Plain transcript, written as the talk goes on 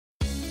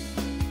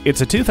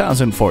It's a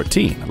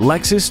 2014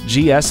 Lexus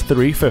GS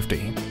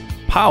 350.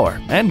 Power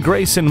and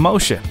grace in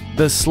motion,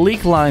 the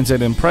sleek lines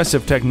and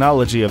impressive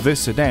technology of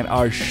this sedan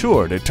are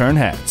sure to turn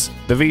heads.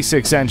 The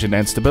V6 engine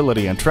and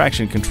stability and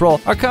traction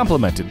control are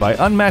complemented by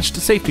unmatched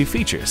safety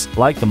features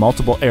like the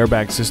multiple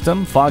airbag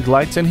system, fog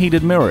lights and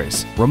heated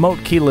mirrors,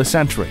 remote keyless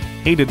entry,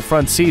 heated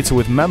front seats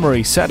with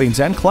memory settings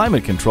and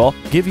climate control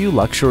give you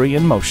luxury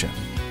in motion.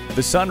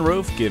 The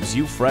sunroof gives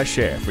you fresh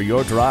air for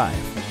your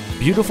drive.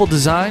 Beautiful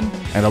design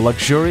and a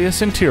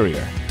luxurious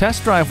interior.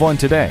 Test drive one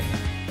today.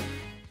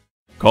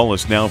 Call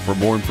us now for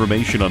more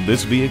information on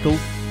this vehicle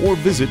or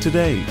visit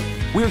today.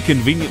 We're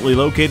conveniently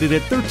located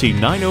at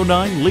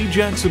 13909 Lee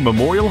Jackson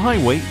Memorial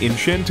Highway in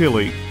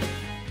Chantilly.